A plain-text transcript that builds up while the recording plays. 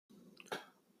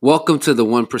Welcome to the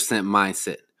 1%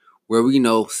 Mindset, where we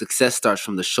know success starts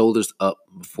from the shoulders up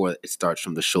before it starts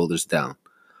from the shoulders down.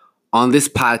 On this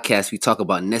podcast, we talk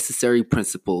about necessary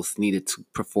principles needed to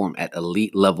perform at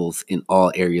elite levels in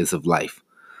all areas of life.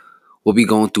 We'll be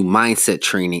going through mindset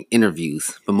training,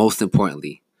 interviews, but most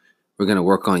importantly, we're going to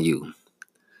work on you.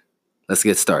 Let's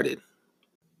get started.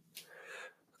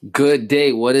 Good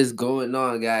day. What is going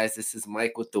on, guys? This is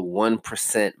Mike with the 1%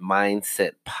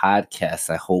 Mindset Podcast.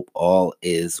 I hope all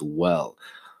is well.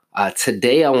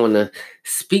 Today, I want to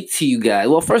speak to you guys.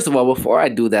 Well, first of all, before I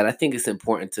do that, I think it's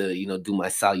important to, do my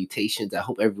salutations. I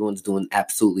hope everyone's doing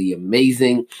absolutely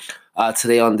amazing.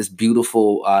 Today on this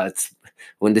beautiful,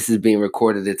 when this is being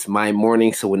recorded, it's my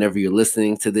morning. So whenever you're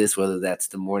listening to this, whether that's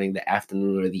the morning, the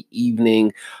afternoon, or the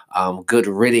evening, good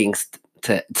riddance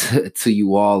to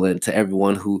you all and to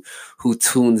everyone who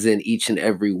tunes in each and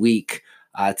every week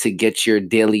to get your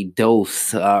daily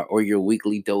dose or your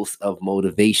weekly dose of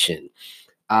motivation.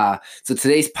 So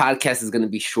today's podcast is going to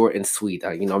be short and sweet.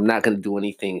 I'm not going to do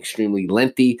anything extremely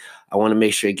lengthy. I want to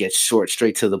make sure it gets short,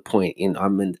 straight to the point.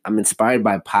 I'm inspired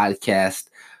by podcasts,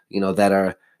 that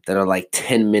are like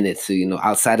 10 minutes. So,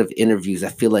 outside of interviews, I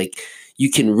feel like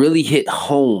you can really hit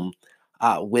home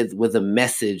with a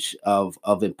message of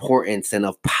importance and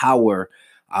of power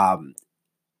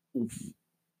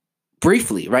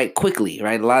briefly, right? Quickly,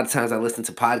 right? A lot of times I listen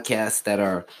to podcasts that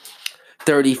are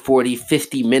 30, 40,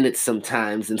 50 minutes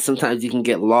sometimes, and sometimes you can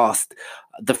get lost.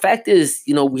 The fact is,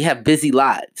 we have busy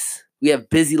lives. We have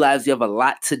a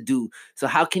lot to do. So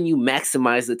how can you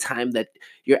maximize the time that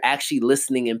you're actually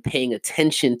listening and paying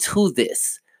attention to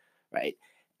this, right?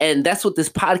 And that's what this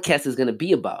podcast is going to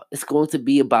be about. It's going to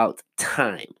be about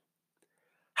time.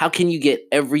 How can you get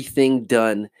everything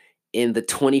done in the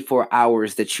 24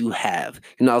 hours that you have?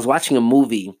 I was watching a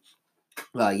movie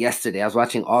yesterday. I was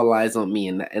watching All Eyes on Me,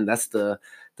 and that's the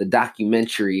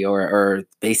documentary or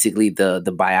basically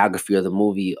the biography or the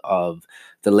movie of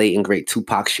the late and great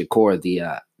Tupac Shakur,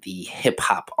 the hip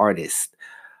hop artist,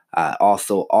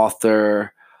 also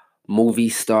author, movie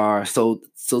star. So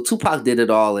Tupac did it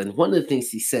all, and one of the things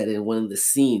he said in one of the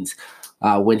scenes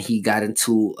when he got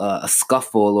into a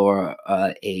scuffle or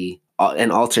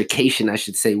an altercation, I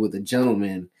should say, with a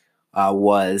gentleman,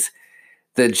 was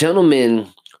the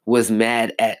gentleman was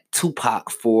mad at Tupac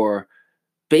for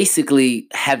basically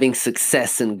having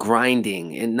success and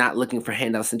grinding and not looking for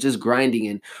handouts and just grinding.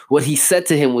 And what he said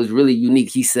to him was really unique.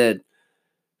 He said,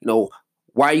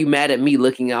 why are you mad at me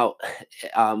looking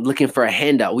for a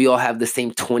handout? We all have the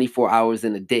same 24 hours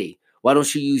in a day. Why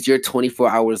don't you use your 24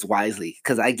 hours wisely?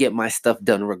 Because I get my stuff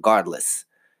done regardless.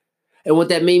 And what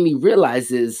that made me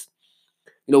realize is,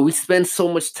 we spend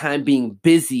so much time being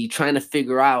busy trying to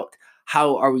figure out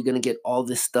how are we going to get all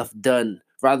this stuff done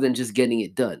rather than just getting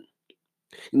it done.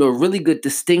 A really good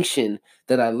distinction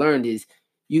that I learned is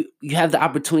you have the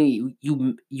opportunity,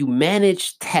 you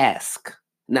manage task,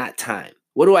 not time.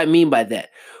 What do I mean by that?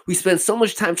 We spend so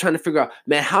much time trying to figure out,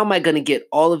 man, how am I going to get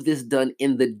all of this done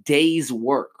in the day's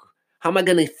work? How am I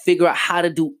going to figure out how to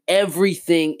do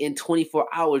everything in 24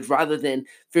 hours rather than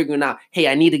figuring out, hey,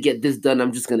 I need to get this done,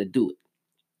 I'm just going to do it.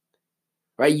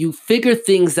 Right? You figure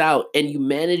things out and you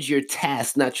manage your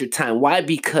task, not your time. Why?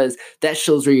 Because that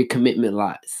shows where your commitment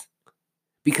lies.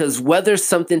 Because whether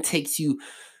something takes you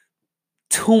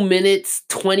 2 minutes,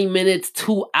 20 minutes,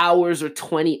 2 hours, or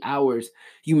 20 hours,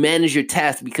 you manage your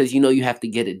task because you have to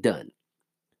get it done.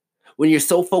 When you're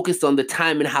so focused on the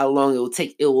time and how long it will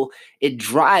take, it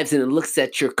drives and it looks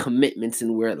at your commitments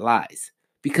and where it lies.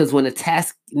 Because when a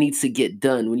task needs to get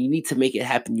done, when you need to make it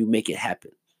happen, you make it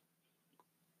happen.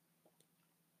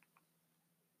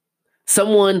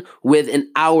 Someone with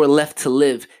an hour left to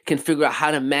live can figure out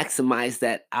how to maximize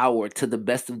that hour to the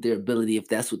best of their ability if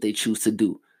that's what they choose to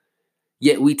do.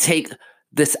 Yet we take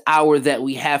this hour that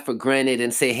we have for granted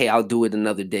and say, hey, I'll do it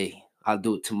another day. I'll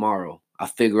do it tomorrow. I'll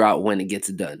figure out when it gets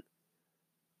done.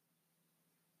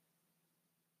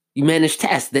 You manage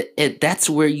tasks. That's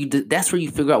where you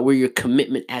figure out where your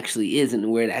commitment actually is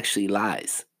and where it actually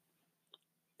lies.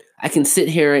 I can sit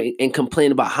here and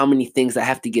complain about how many things I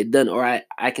have to get done, or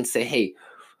I can say, hey,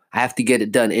 I have to get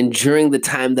it done. And during the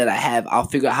time that I have, I'll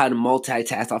figure out how to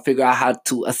multitask. I'll figure out how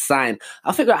to assign.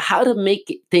 I'll figure out how to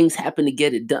make things happen to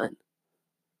get it done.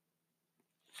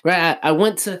 Right? I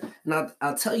went to, and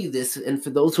I'll tell you this, and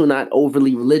for those who are not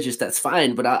overly religious, that's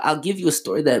fine. But I'll give you a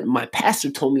story that my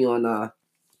pastor told me on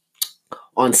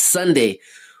Sunday.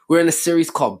 We're in a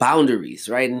series called Boundaries,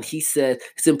 right? And he said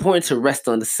it's important to rest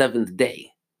on the seventh day.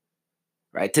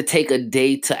 Right, to take a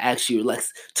day to actually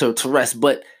relax, to rest.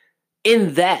 But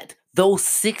in that, those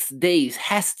 6 days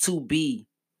has to be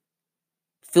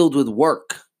filled with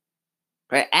work.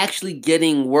 right? Actually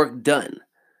getting work done.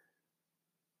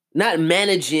 Not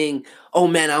managing, oh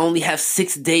man, I only have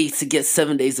 6 days to get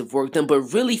 7 days of work done, but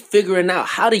really figuring out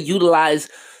how to utilize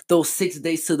those 6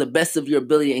 days to the best of your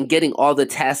ability and getting all the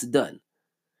tasks done.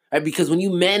 Right? Because when you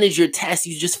manage your tasks,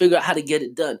 you just figure out how to get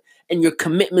it done. And your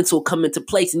commitments will come into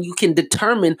place and you can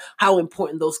determine how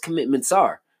important those commitments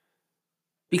are.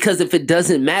 Because if it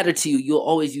doesn't matter to you, you'll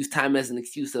always use time as an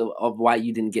excuse of why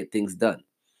you didn't get things done.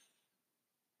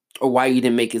 Or why you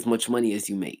didn't make as much money as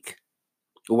you make.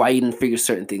 Or why you didn't figure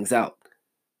certain things out.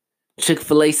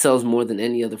 Chick-fil-A sells more than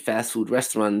any other fast food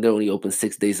restaurant and they're only open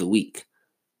 6 days a week.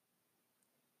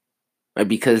 Right?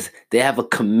 Because they have a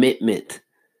commitment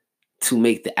to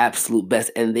make the absolute best.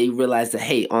 And they realize that,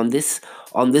 hey, on this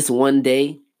one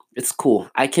day, it's cool.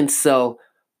 I can sell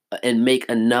and make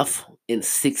enough in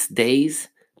 6 days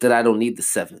that I don't need the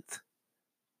 7th.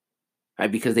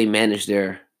 Right? Because they manage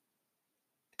their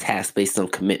tasks based on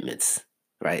commitments,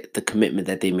 right? The commitment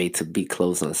that they made to be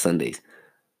closed on Sundays,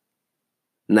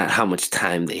 not how much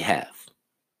time they have.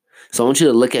 So I want you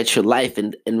to look at your life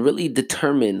and really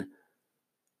determine,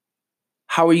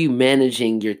 how are you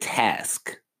managing your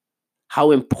task?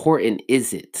 How important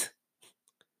is it?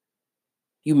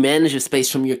 You manage your space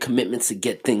from your commitments to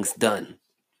get things done,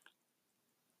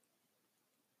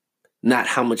 not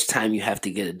how much time you have to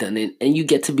get it done. And you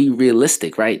get to be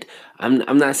realistic, right?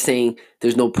 I'm not saying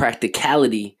there's no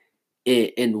practicality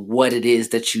in what it is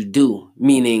that you do.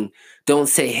 Meaning, don't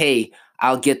say, hey,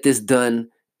 I'll get this done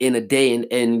in a day and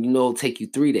it'll take you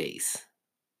 3 days.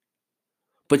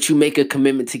 But you make a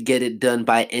commitment to get it done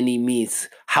by any means,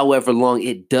 however long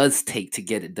it does take to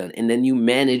get it done. And then you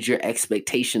manage your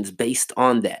expectations based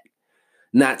on that.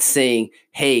 Not saying,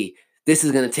 hey, this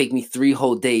is going to take me 3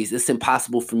 whole days. It's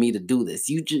impossible for me to do this.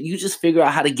 You just figure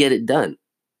out how to get it done.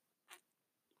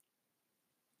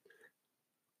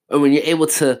 And when you're able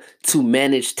to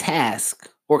manage tasks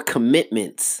or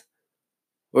commitments,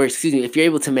 or excuse me, if you're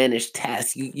able to manage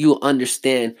tasks, you'll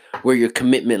understand where your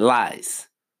commitment lies.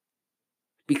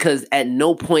 Because at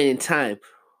no point in time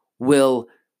will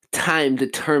time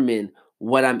determine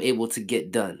what I'm able to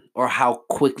get done or how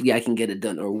quickly I can get it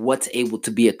done or what's able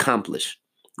to be accomplished.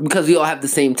 Because we all have the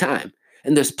same time.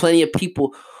 And there's plenty of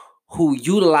people who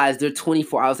utilize their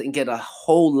 24 hours and get a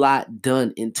whole lot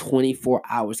done in 24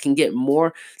 hours.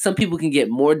 Some people can get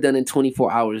more done in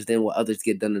 24 hours than what others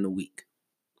get done in a week.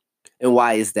 And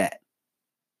why is that?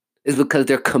 It's because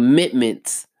their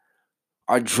commitments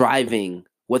are driving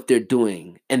what they're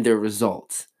doing and their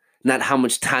results, not how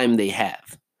much time they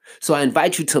have. So I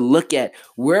invite you to look at,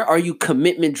 where are you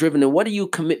commitment driven and what are you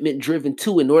commitment driven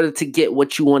to in order to get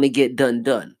what you want to get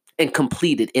done and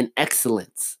completed in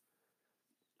excellence.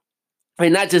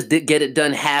 And not just get it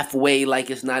done halfway like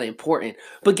it's not important,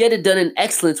 but get it done in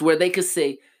excellence where they could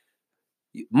say,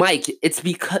 Mike, it's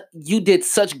because you did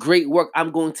such great work,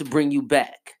 I'm going to bring you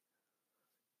back.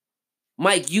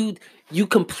 Mike, you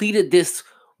completed this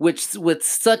with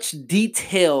such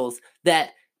details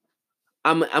that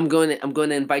I'm going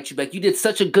to invite you back. You did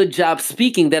such a good job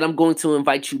speaking that I'm going to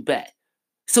invite you back.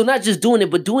 So not just doing it,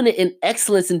 but doing it in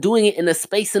excellence and doing it in a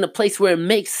space and a place where it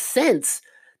makes sense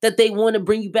that they want to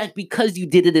bring you back because you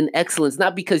did it in excellence,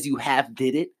 not because you half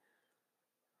did it.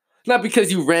 Not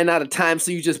because you ran out of time,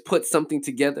 so you just put something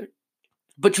together.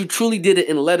 But you truly did it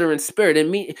in letter and spirit.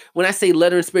 And when I say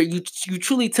letter and spirit, you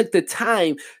truly took the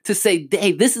time to say,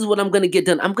 hey, this is what I'm going to get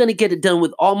done. I'm going to get it done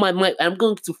with all my might. I'm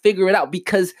going to figure it out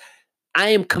because I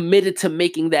am committed to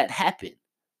making that happen.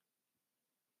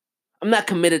 I'm not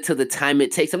committed to the time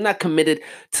it takes. I'm not committed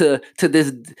to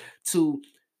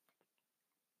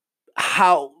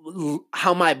how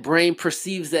my brain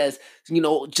perceives as,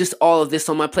 just all of this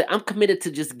on my plate. I'm committed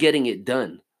to just getting it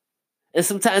done. And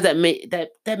sometimes that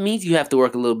means you have to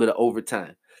work a little bit of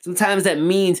overtime. Sometimes that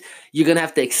means you're going to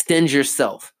have to extend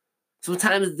yourself.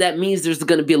 Sometimes that means there's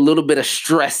going to be a little bit of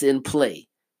stress in play.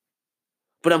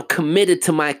 But I'm committed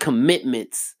to my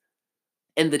commitments.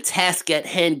 And the task at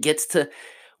hand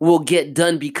will get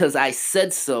done because I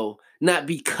said so, not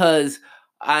because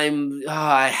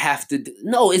I have to.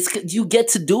 No, you get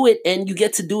to do it, and you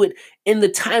get to do it in the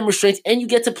time restraints, and you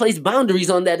get to place boundaries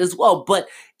on that as well. But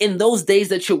in those days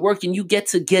that you're working, you get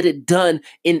to get it done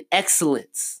in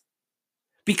excellence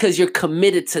because you're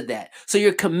committed to that. So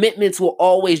your commitments will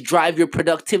always drive your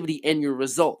productivity and your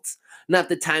results, not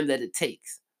the time that it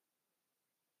takes.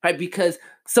 Right? Because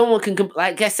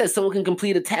like I said, someone can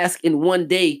complete a task in one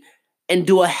day and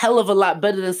do a hell of a lot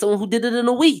better than someone who did it in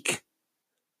a week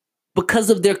because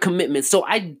of their commitment. So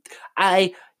I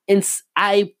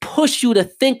push you to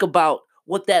think about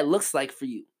what that looks like for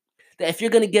you. That if you're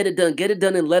going to get it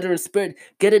done in letter and spirit,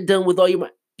 get it done with all your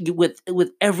mind.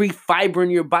 with every fiber in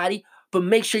your body, but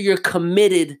make sure you're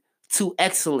committed to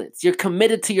excellence. You're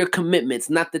committed to your commitments,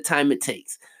 not the time it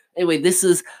takes. Anyway, this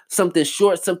is something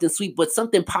short, something sweet, but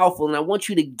something powerful. And I want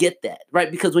you to get that, right?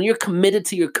 Because when you're committed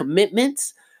to your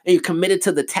commitments and you're committed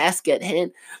to the task at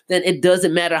hand, then it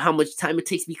doesn't matter how much time it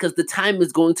takes because the time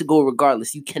is going to go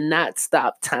regardless. You cannot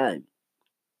stop time.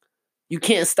 You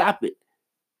can't stop it.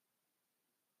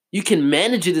 You can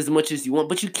manage it as much as you want,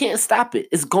 but you can't stop it.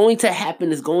 It's going to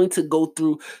happen. It's going to go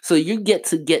through. So you get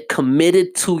to get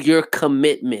committed to your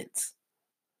commitments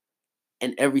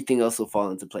and everything else will fall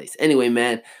into place. Anyway,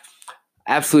 man,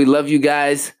 absolutely love you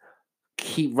guys.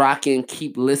 Keep rocking,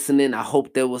 keep listening. I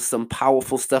hope there was some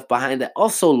powerful stuff behind that.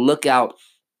 Also, look out.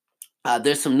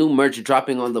 There's some new merch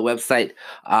dropping on the website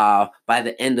by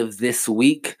the end of this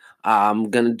week. I'm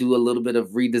going to do a little bit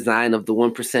of redesign of the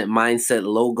 1% Mindset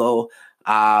logo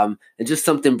and just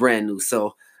something brand new.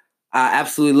 So I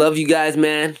absolutely love you guys,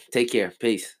 man. Take care.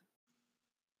 Peace.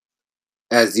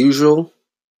 As usual,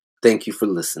 thank you for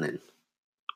listening.